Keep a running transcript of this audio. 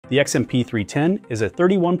The XMP310 is a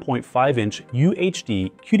 31.5-inch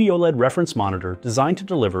UHD QD-OLED reference monitor designed to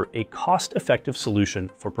deliver a cost-effective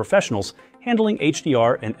solution for professionals handling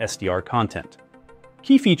HDR and SDR content.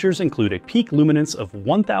 Key features include a peak luminance of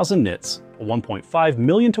 1000 nits, a 1.5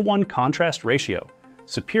 million-to-1 contrast ratio,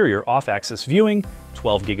 superior off-axis viewing,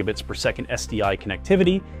 12 gigabits per second SDI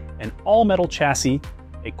connectivity, an all-metal chassis,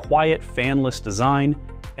 a quiet fanless design,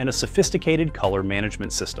 and a sophisticated color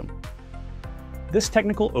management system. This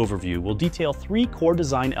technical overview will detail 3 core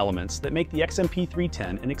design elements that make the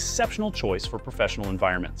XMP310 an exceptional choice for professional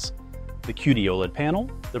environments: the QD-OLED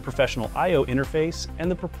panel, the professional I/O interface,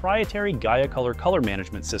 and the proprietary Gaia color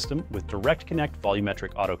management system with Direct Connect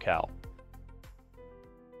volumetric autocal.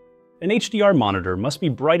 An HDR monitor must be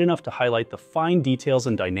bright enough to highlight the fine details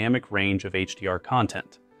and dynamic range of HDR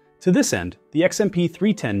content. To this end, the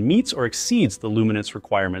XMP310 meets or exceeds the luminance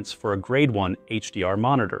requirements for a Grade 1 HDR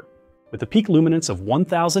monitor. With a peak luminance of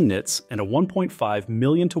 1000 nits and a 1.5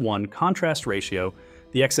 million-to-1 contrast ratio,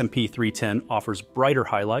 the XMP310 offers brighter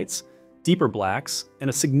highlights, deeper blacks, and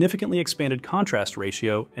a significantly expanded contrast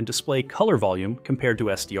ratio and display color volume compared to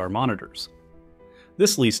SDR monitors.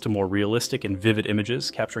 This leads to more realistic and vivid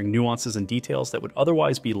images, capturing nuances and details that would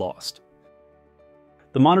otherwise be lost.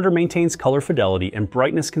 The monitor maintains color fidelity and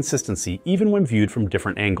brightness consistency even when viewed from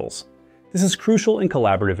different angles. This is crucial in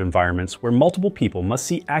collaborative environments where multiple people must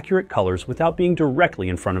see accurate colors without being directly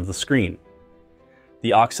in front of the screen.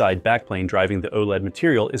 The oxide backplane driving the OLED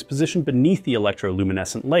material is positioned beneath the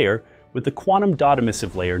electroluminescent layer, with the quantum dot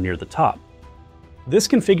emissive layer near the top. This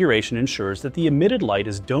configuration ensures that the emitted light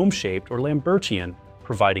is dome-shaped or Lambertian,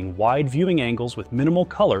 providing wide viewing angles with minimal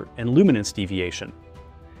color and luminance deviation.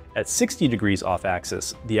 At 60 degrees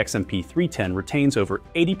off-axis, the XMP310 retains over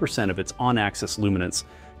 80% of its on-axis luminance,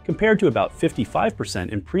 compared to about 55%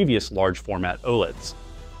 in previous large-format OLEDs.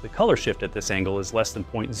 The color shift at this angle is less than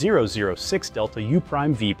 0.006 delta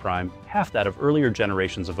U'(V'), half that of earlier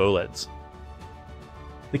generations of OLEDs.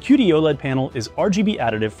 The QD-OLED panel is RGB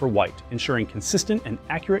additive for white, ensuring consistent and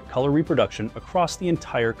accurate color reproduction across the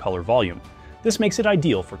entire color volume. This makes it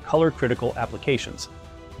ideal for color-critical applications.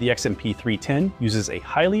 The XMP310 uses a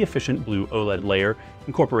highly efficient blue OLED layer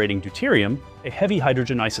incorporating deuterium, a heavy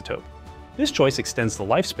hydrogen isotope. This choice extends the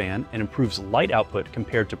lifespan and improves light output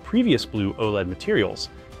compared to previous blue OLED materials,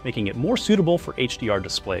 making it more suitable for HDR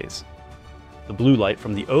displays. The blue light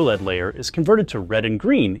from the OLED layer is converted to red and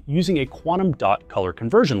green using a quantum dot color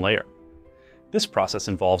conversion layer. This process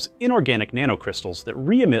involves inorganic nanocrystals that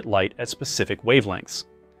re-emit light at specific wavelengths.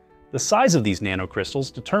 The size of these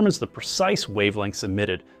nanocrystals determines the precise wavelengths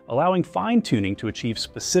emitted, allowing fine-tuning to achieve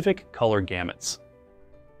specific color gamuts.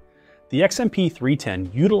 The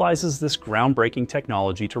XMP310 utilizes this groundbreaking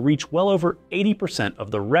technology to reach well over 80%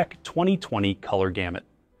 of the REC 2020 color gamut.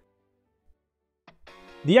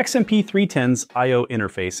 The XMP310's I/O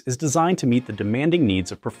interface is designed to meet the demanding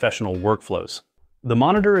needs of professional workflows. The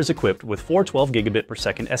monitor is equipped with 4 12 gigabit per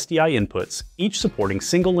second SDI inputs, each supporting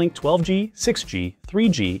single-link 12G, 6G,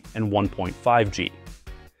 3G, and 1.5G.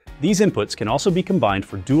 These inputs can also be combined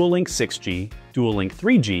for dual-link 6G, dual-link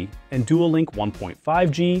 3G, and dual-link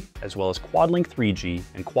 1.5G, as well as quad-link 3G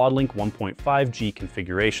and quad-link 1.5G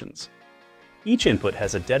configurations. Each input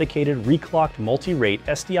has a dedicated reclocked multi-rate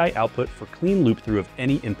SDI output for clean loop-through of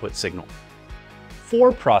any input signal.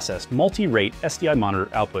 4 processed multi-rate SDI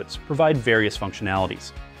monitor outputs provide various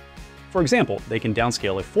functionalities. For example, they can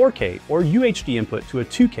downscale a 4K or UHD input to a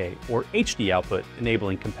 2K or HD output,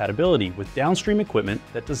 enabling compatibility with downstream equipment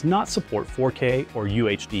that does not support 4K or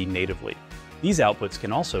UHD natively. These outputs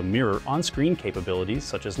can also mirror on-screen capabilities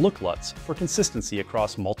such as look LUTs for consistency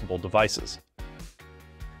across multiple devices.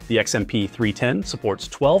 The XMP310 supports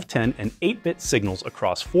 12, 10, and 8-bit signals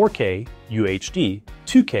across 4K, UHD,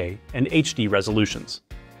 2K, and HD resolutions.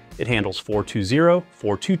 It handles 420,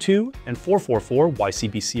 422, and 444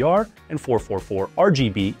 YCbCr and 444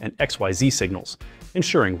 RGB and XYZ signals,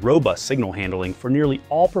 ensuring robust signal handling for nearly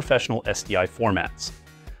all professional SDI formats.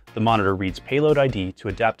 The monitor reads payload ID to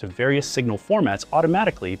adapt to various signal formats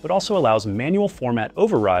automatically, but also allows manual format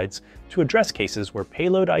overrides to address cases where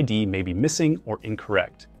payload ID may be missing or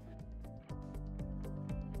incorrect.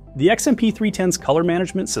 The XMP310's color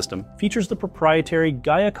management system features the proprietary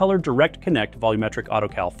Gaia Color Direct Connect volumetric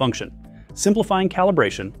autocal function, simplifying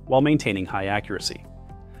calibration while maintaining high accuracy.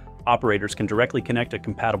 Operators can directly connect a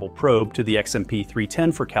compatible probe to the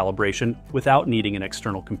XMP310 for calibration without needing an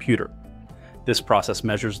external computer. This process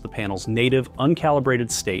measures the panel's native,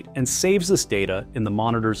 uncalibrated state and saves this data in the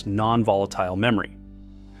monitor's non-volatile memory.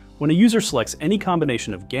 When a user selects any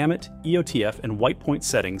combination of gamut, EOTF, and white point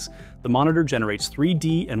settings, the monitor generates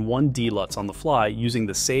 3D and 1D LUTs on the fly using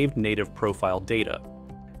the saved native profile data.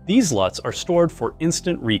 These LUTs are stored for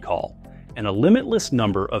instant recall, and a limitless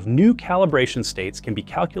number of new calibration states can be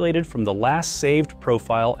calculated from the last saved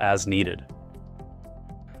profile as needed.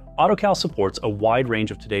 AutoCal supports a wide range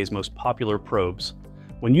of today's most popular probes.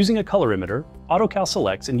 When using a colorimeter, AutoCal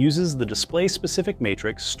selects and uses the display-specific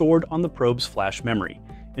matrix stored on the probe's flash memory,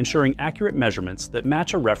 ensuring accurate measurements that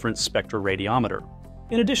match a reference spectroradiometer.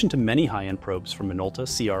 In addition to many high-end probes from Minolta,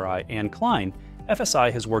 CRI, and Klein,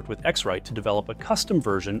 FSI has worked with X-Rite to develop a custom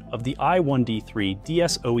version of the i1D3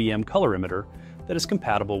 DS-OEM colorimeter that is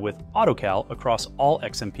compatible with AutoCal across all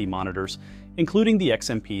XMP monitors, including the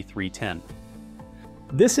XMP310.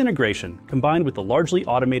 This integration, combined with the largely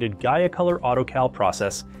automated GaiaColor AutoCal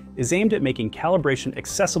process, is aimed at making calibration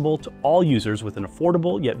accessible to all users with an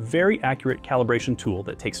affordable yet very accurate calibration tool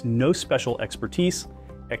that takes no special expertise,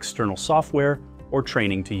 external software, or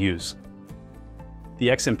training to use. The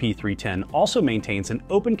XMP310 also maintains an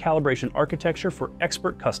open calibration architecture for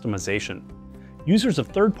expert customization. Users of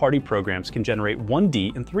third-party programs can generate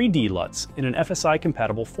 1D and 3D LUTs in an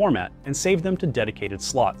FSI-compatible format and save them to dedicated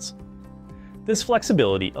slots. This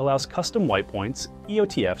flexibility allows custom white points,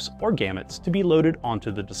 EOTFs, or gamuts to be loaded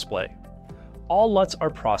onto the display. All LUTs are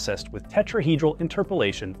processed with tetrahedral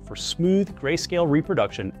interpolation for smooth grayscale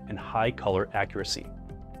reproduction and high color accuracy.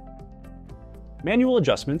 Manual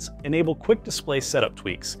adjustments enable quick display setup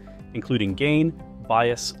tweaks, including gain,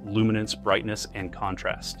 bias, luminance, brightness, and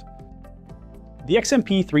contrast. The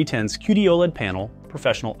XMP310's QD-OLED panel,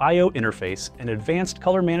 professional I/O interface, and advanced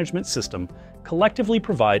color management system collectively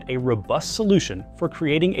provide a robust solution for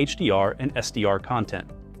creating HDR and SDR content.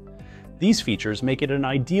 These features make it an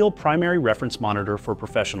ideal primary reference monitor for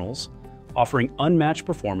professionals, offering unmatched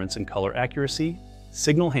performance in color accuracy,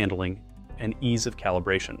 signal handling, and ease of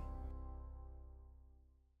calibration.